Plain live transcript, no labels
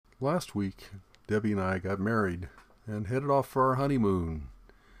Last week, Debbie and I got married and headed off for our honeymoon.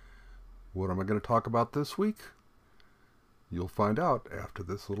 What am I going to talk about this week? You'll find out after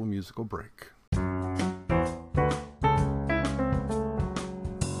this little musical break.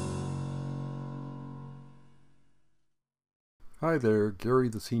 Hi there, Gary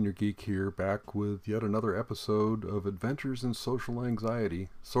the Senior Geek here, back with yet another episode of Adventures in Social Anxiety,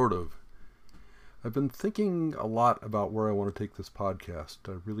 sort of. I've been thinking a lot about where I want to take this podcast.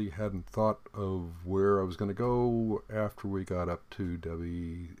 I really hadn't thought of where I was going to go after we got up to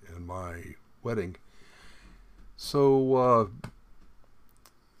Debbie and my wedding. So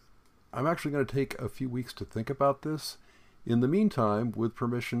I'm actually going to take a few weeks to think about this. In the meantime, with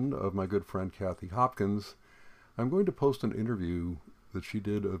permission of my good friend Kathy Hopkins, I'm going to post an interview that she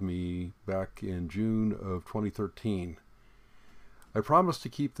did of me back in June of 2013. I promised to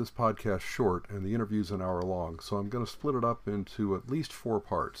keep this podcast short, and the interview's an hour long, so I'm going to split it up into at least 4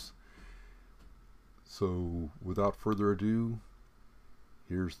 parts. So, without further ado,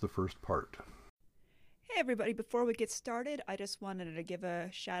 here's the first part. Hey everybody, before we get started, I just wanted to give a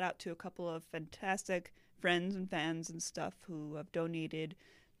shout out to a couple of fantastic friends and fans and stuff who have donated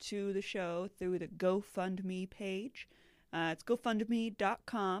to the show through the GoFundMe page. It's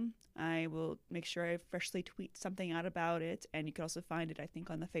gofundme.com. I will make sure I freshly tweet something out about it, and you can also find it, I think,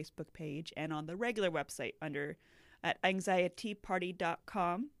 on the Facebook page and on the regular website at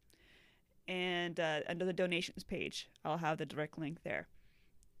anxietyparty.com, and under the donations page, I'll have the direct link there.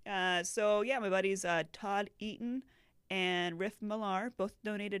 So yeah, my buddies Todd Eaton and Riff Millar both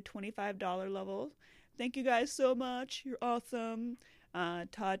donated $25 levels. Thank you guys so much. You're awesome.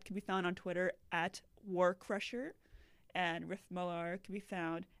 Todd can be found on Twitter at WarCrusher, and Riff Millar can be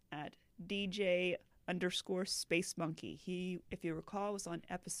found at DJ_SpaceMonkey. He, if you recall, was on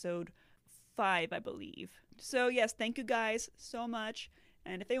episode 5, I believe. So yes, thank you guys so much.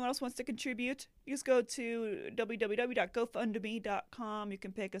 And if anyone else wants to contribute, you just go to www.gofundme.com. You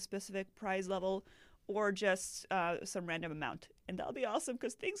can pick a specific prize level or just some random amount. And that'll be awesome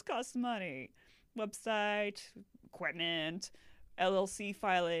because things cost money. Website, equipment, LLC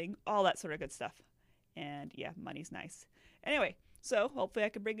filing, all that sort of good stuff. And yeah, money's nice. Anyway, so hopefully I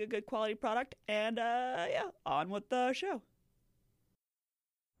can bring a good quality product, and yeah, on with the show.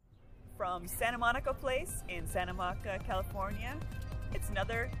 From Santa Monica Place in Santa Monica, California, it's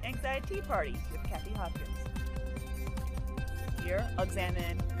another Anxiety Party with Kathy Hopkins. Here, I'll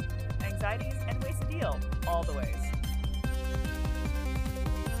examine anxieties and ways to deal all the ways.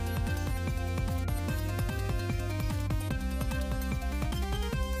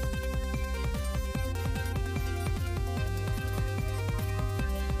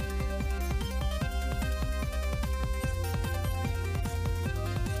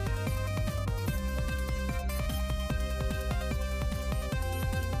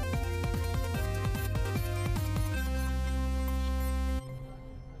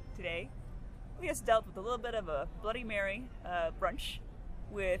 We just dealt with a little bit of a Bloody Mary brunch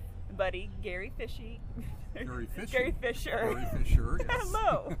with buddy Gary Fishy. Gary Fisher. Gary Fisher. Gary Fisher, yes.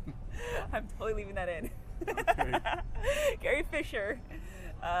 Hello. I'm totally leaving that in. Okay. Gary Fisher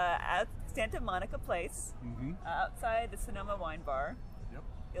at Santa Monica Place, outside the Sonoma Wine Bar. Yep.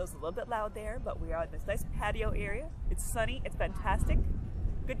 It was a little bit loud there, but we are in this nice patio area. It's sunny. It's fantastic.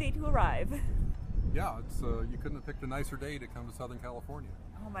 Good day to arrive. Yeah, it's you couldn't have picked a nicer day to come to Southern California.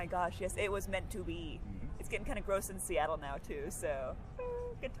 Oh my gosh, yes, it was meant to be. It's getting kind of gross in Seattle now too, so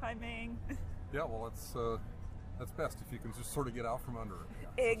good timing. Yeah, well, that's best if you can just sort of get out from under it. Yeah.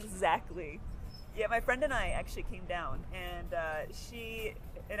 Exactly. Yeah, my friend and I actually came down, and she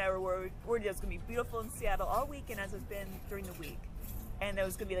and I were worried it was going to be beautiful in Seattle all weekend, as it's been during the week, and it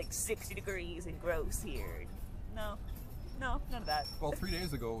was going to be like 60 degrees and gross here. No, none of that. Well, 3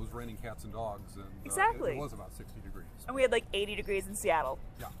 days ago it was raining cats and dogs, and exactly. It was about 60 degrees. And we had like 80 degrees in Seattle.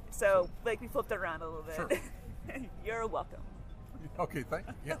 Yeah. So like we flipped it around a little bit. Sure. You're welcome. Okay, thank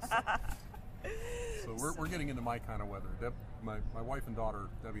you. Yes. So we're getting into my kind of weather. My wife and daughter,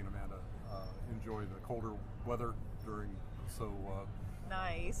 Debbie and Amanda, enjoy the colder weather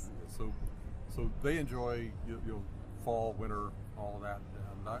nice. So they enjoy fall, winter, all of that.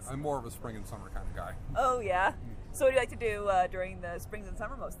 And I'm more of a spring and summer kind of guy. Oh yeah. So what do you like to do during the springs and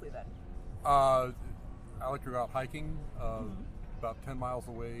summer mostly then? I like to go out hiking. About 10 miles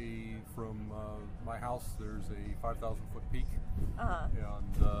away from my house, there's a 5,000-foot peak. And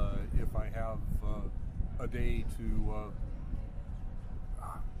if I have a day to,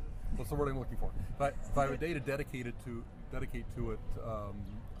 what's the word I'm looking for? If I have a day to dedicate to it,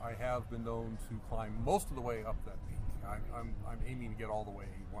 I have been known to climb most of the way up that peak. I'm aiming to get all the way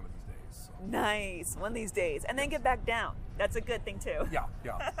one of these days. So. Nice, one of these days, and then get back down. That's a good thing too. Yeah.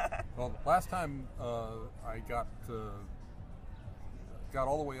 Well, last time I got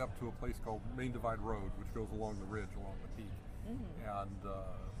all the way up to a place called Main Divide Road, which goes along the ridge, along the peak, and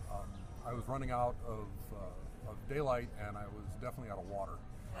I was running out of daylight, and I was definitely out of water.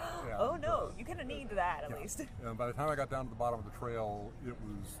 And, oh no, you kind of need that at least. And by the time I got down to the bottom of the trail, it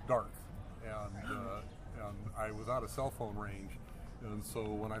was dark, and I was out of cell phone range. And so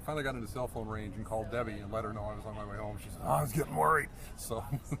when I finally got into cell phone range and called Debbie and let her know I was on my way home, she said, "Oh, I was getting worried." So,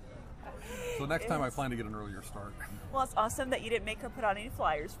 so next time I plan to get an earlier start. Well, it's awesome that you didn't make her put out any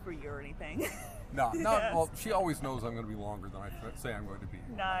flyers for you or anything. No, not. Well, she always knows I'm going to be longer than I say I'm going to be.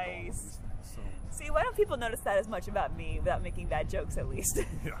 Nice. So. See, why don't people notice that as much about me without making bad jokes at least?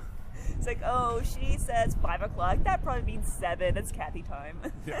 Yeah. It's like, oh, she says 5 o'clock. That probably means 7. It's Kathy time.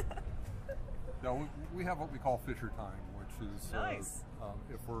 Yeah. No, we have what we call Fisher time, which is nice.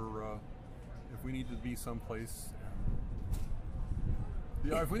 If we need to be someplace,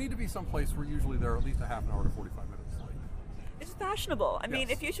 if we need to be someplace, we're usually there at least a half an hour to 45 minutes late. It's fashionable. I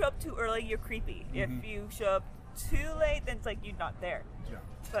mean, if you show up too early, you're creepy. If you show up too late, then it's like you're not there. Yeah.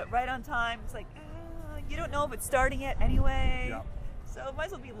 But right on time, it's like, you don't know if it's starting yet anyway. Yeah. So might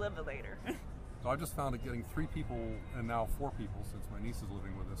as well be a little bit later. So I just found that getting 3 people and now 4 people, since my niece is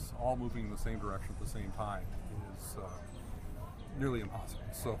living with us, all moving in the same direction at the same time is nearly impossible.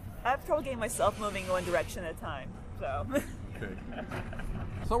 So I have trouble getting myself moving in one direction at a time. So. Okay.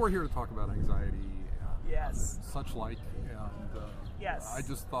 So we're here to talk about anxiety and such like, and yes. I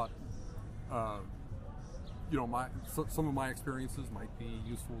just thought, some of my experiences might be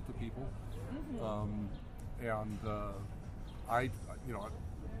useful to people, and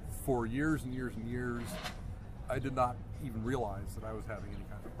for years and years and years, I did not even realize that I was having any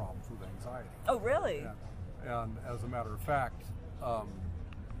kind of problems with anxiety. Oh, really? And as a matter of fact,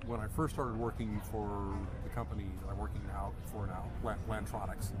 when I first started working for the company that I'm working for now,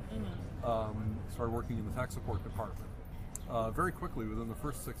 Lantronix, started working in the tech support department. Very quickly, within the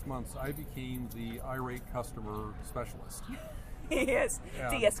first 6 months, I became the irate customer specialist. Yes,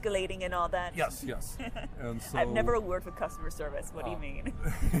 de-escalating and all that. Yes. And so I've never worked with customer service. What do you mean?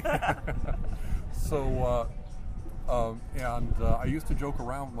 So, I used to joke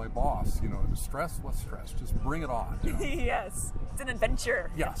around with my boss, stress? What's stress? Just bring it on. Yes, it's an adventure,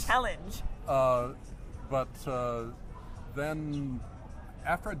 a challenge. But then,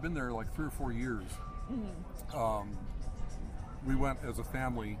 after I'd been there like 3 or 4 years, we went as a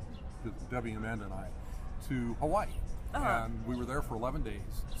family, Debbie, Amanda, and I, to Hawaii. And we were there for 11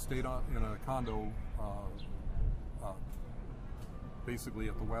 days, stayed in a condo basically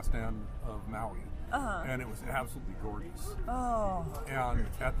at the west end of Maui. And it was absolutely gorgeous. Oh. And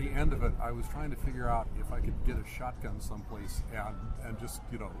at the end of it, I was trying to figure out if I could get a shotgun someplace and just,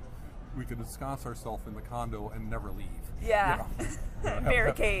 we could ensconce ourselves in the condo and never leave. Yeah.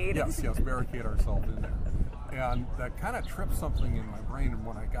 Barricade. Yes, barricade ourselves in there. And that kind of tripped something in my brain, and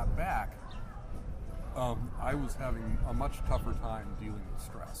when I got back, I was having a much tougher time dealing with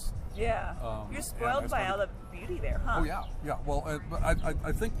stress. Yeah. You're spoiled by all the beauty there, huh? Oh, yeah. Well,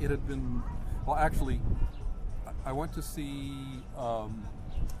 I think it had been... Well, actually, I went to see a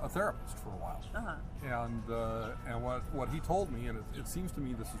therapist for a while. And what he told me, and it seems to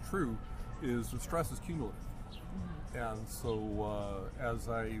me this is true, is that stress is cumulative. And so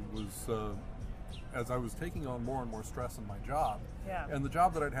as I was taking on more and more stress in my job, and the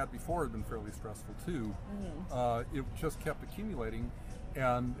job that I'd had before had been fairly stressful too, it just kept accumulating,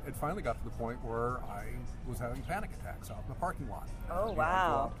 and it finally got to the point where I was having panic attacks out in the parking lot. Oh, wow. I'd go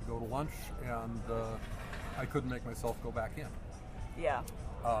out to go to lunch, and I couldn't make myself go back in. Yeah.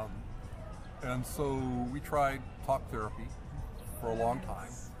 And so we tried talk therapy for a long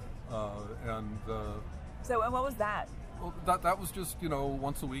time, So what was that? Well, that was just,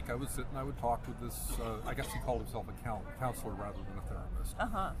 once a week I would sit and I would talk with this, I guess he called himself a counselor rather than a therapist.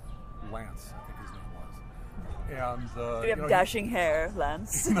 Lance, I think his name was. And, do you have dashing hair,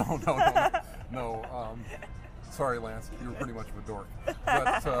 Lance? No. Sorry, Lance, you were pretty much of a dork.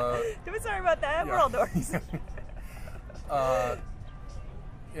 But, don't be sorry about that, we're all dorks.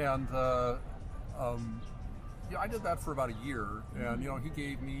 I did that for about a year, and he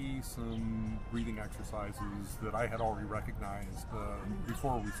gave me some breathing exercises that I had already recognized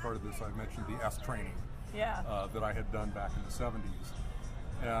before we started this. I mentioned the S training that I had done back in the 70s,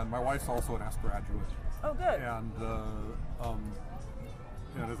 and my wife's also an S graduate. Oh, good.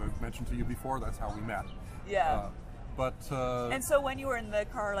 And as I mentioned to you before, that's how we met. Yeah. And so when you were in the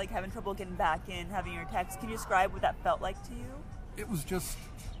car, like having trouble getting back in, having your attacks, can you describe what that felt like to you? It was just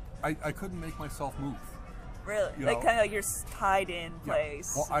I couldn't make myself move. Really? Kind of like you're tied in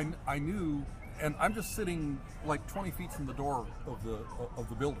place. Well, I knew, and I'm just sitting like 20 feet from the door of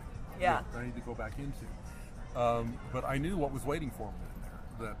the building. Yeah. That I need to go back into. But I knew what was waiting for me in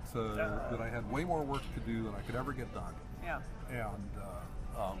there. That I had way more work to do than I could ever get done. Yeah. And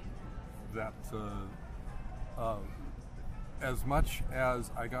that as much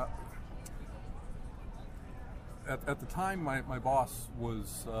as I got at the time, my boss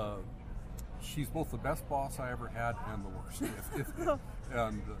was. She's both the best boss I ever had and the worst.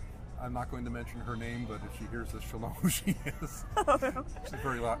 And I'm not going to mention her name, but if she hears this, she'll know who she is. She's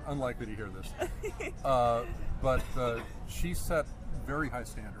very unlikely to hear this. But she set very high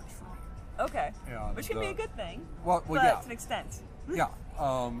standards for me. Okay. And, which can be a good thing. Well, but yeah. to an extent. Yeah.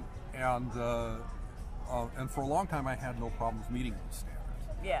 And for a long time, I had no problems meeting those standards.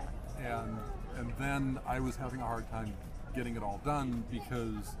 Yeah. And then I was having a hard time getting it all done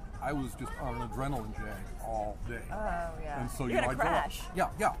because I was just on an adrenaline jag all day. Oh, yeah. And so, You're gonna I'd go crash.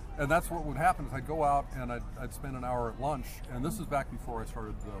 out. Yeah. And that's what would happen is I'd go out and I'd spend an hour at lunch. And this is back before I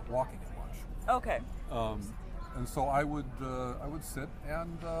started walking at lunch. Okay. And so I would sit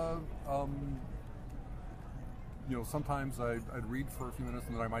and sometimes I'd read for a few minutes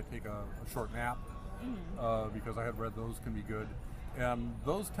and then I might take a short nap because I had read those can be good, and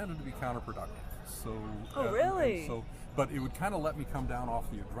those tended to be counterproductive. So really? But it would kind of let me come down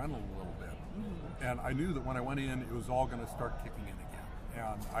off the adrenaline a little bit, and I knew that when I went in, it was all going to start kicking in again,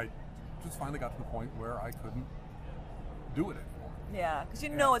 and I just finally got to the point where I couldn't do it anymore. Yeah, because you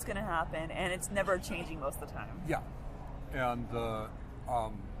know it's going to happen, and it's never changing most of the time. Yeah, and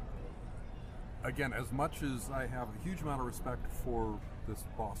again, as much as I have a huge amount of respect for this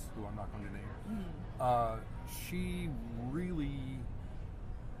boss, who I'm not going to name,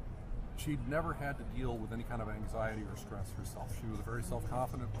 she'd never had to deal with any kind of anxiety or stress herself. She was a very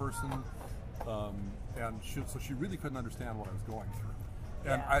self-confident person, and so she really couldn't understand what I was going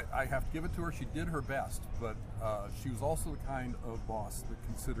through. And Yeah. I have to give it to her, she did her best, but she was also the kind of boss that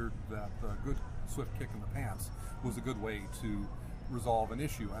considered that a good swift kick in the pants was a good way to resolve an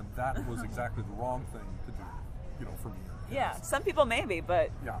issue, and that was exactly the wrong thing to do, for me. Yeah, some people maybe, but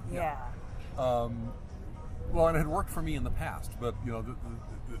Yeah. Well, and it had worked for me in the past, but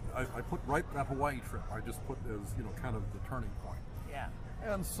I put right that Hawaii trip. I just put as kind of the turning point. Yeah.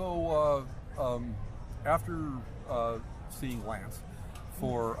 And so after seeing Lance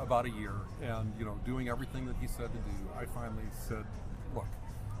for about a year and doing everything that he said to do, I finally said, look,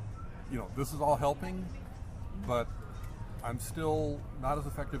 this is all helping, but I'm still not as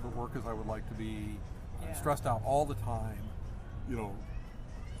effective at work as I would like to be. I'm stressed out all the time.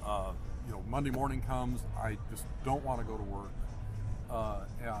 Monday morning comes, I just don't want to go to work.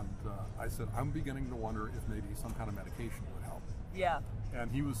 And I said, I'm beginning to wonder if maybe some kind of medication would help. Yeah.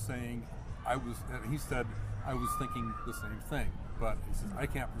 And he was saying, he said, I was thinking the same thing. But he says, I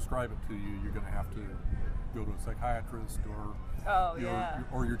can't prescribe it to you. You're going to have to go to a psychiatrist or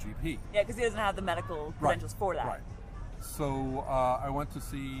your GP. Yeah, because he doesn't have the medical credentials for that. Right. So I went to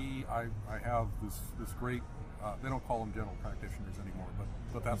see, I have this great, they don't call them general practitioners anymore,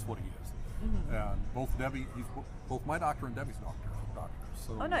 but that's what he is. Mm-hmm. And both my doctor and Debbie's doctor.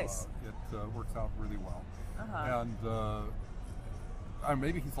 So nice. It works out really well. Uh-huh. And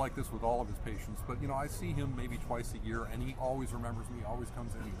maybe he's like this with all of his patients, but I see him maybe twice a year, and he always remembers me, always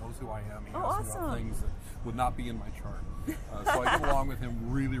comes in, he knows who I am, he asks me about things that would not be in my chart. So I get along with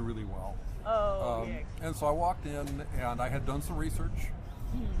him really, really well. And so I walked in, and I had done some research,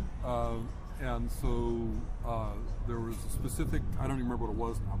 and so there was a specific, I don't even remember what it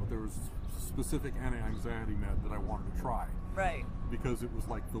was now, but there was a specific anti-anxiety med that I wanted to try. Right. Because it was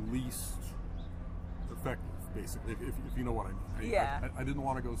like the least effective, basically, if you know what I mean. Yeah. I didn't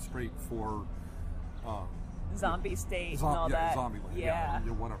want to go straight for zombie state and all that. Zombie land. Yeah.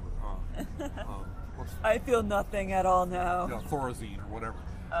 Whatever. I feel nothing at all now. Yeah, Thorazine or whatever.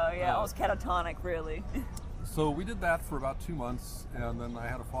 Oh yeah, almost catatonic, really. So we did that for about 2 months, and then I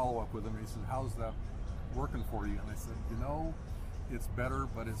had a follow-up with him. And he said, "How's that working for you?" And I said, it's better,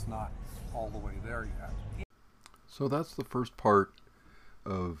 but it's not all the way there yet. So that's the first part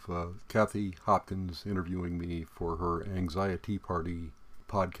of Kathy Hopkins interviewing me for her Anxiety Party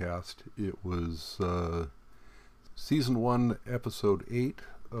podcast. It was season 1, episode 8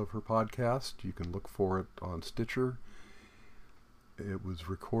 of her podcast. You can look for it on Stitcher. It was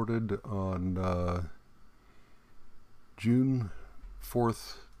recorded on June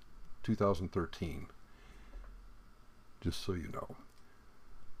 4th, 2013. Just so you know.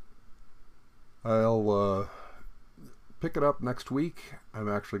 I'll pick it up next week. I'm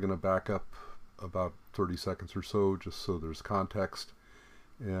actually going to back up about 30 seconds or so, just so there's context.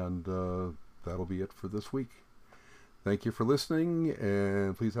 And that'll be it for this week. Thank you for listening,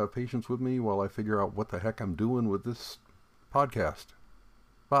 and please have patience with me while I figure out what the heck I'm doing with this podcast.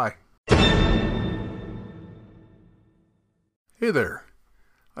 Bye. Hey there.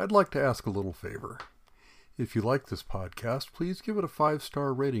 I'd like to ask a little favor. If you like this podcast, please give it a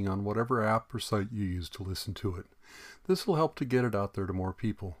 5-star rating on whatever app or site you use to listen to it. This will help to get it out there to more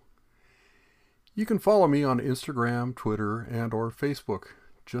people. You can follow me on Instagram, Twitter, and or Facebook.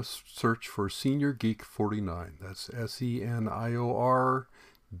 Just search for Senior Geek 49. That's SENIORGEEK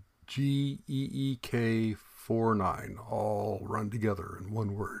 49, all run together in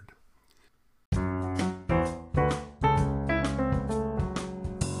one word.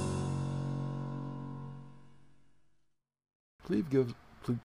 Please give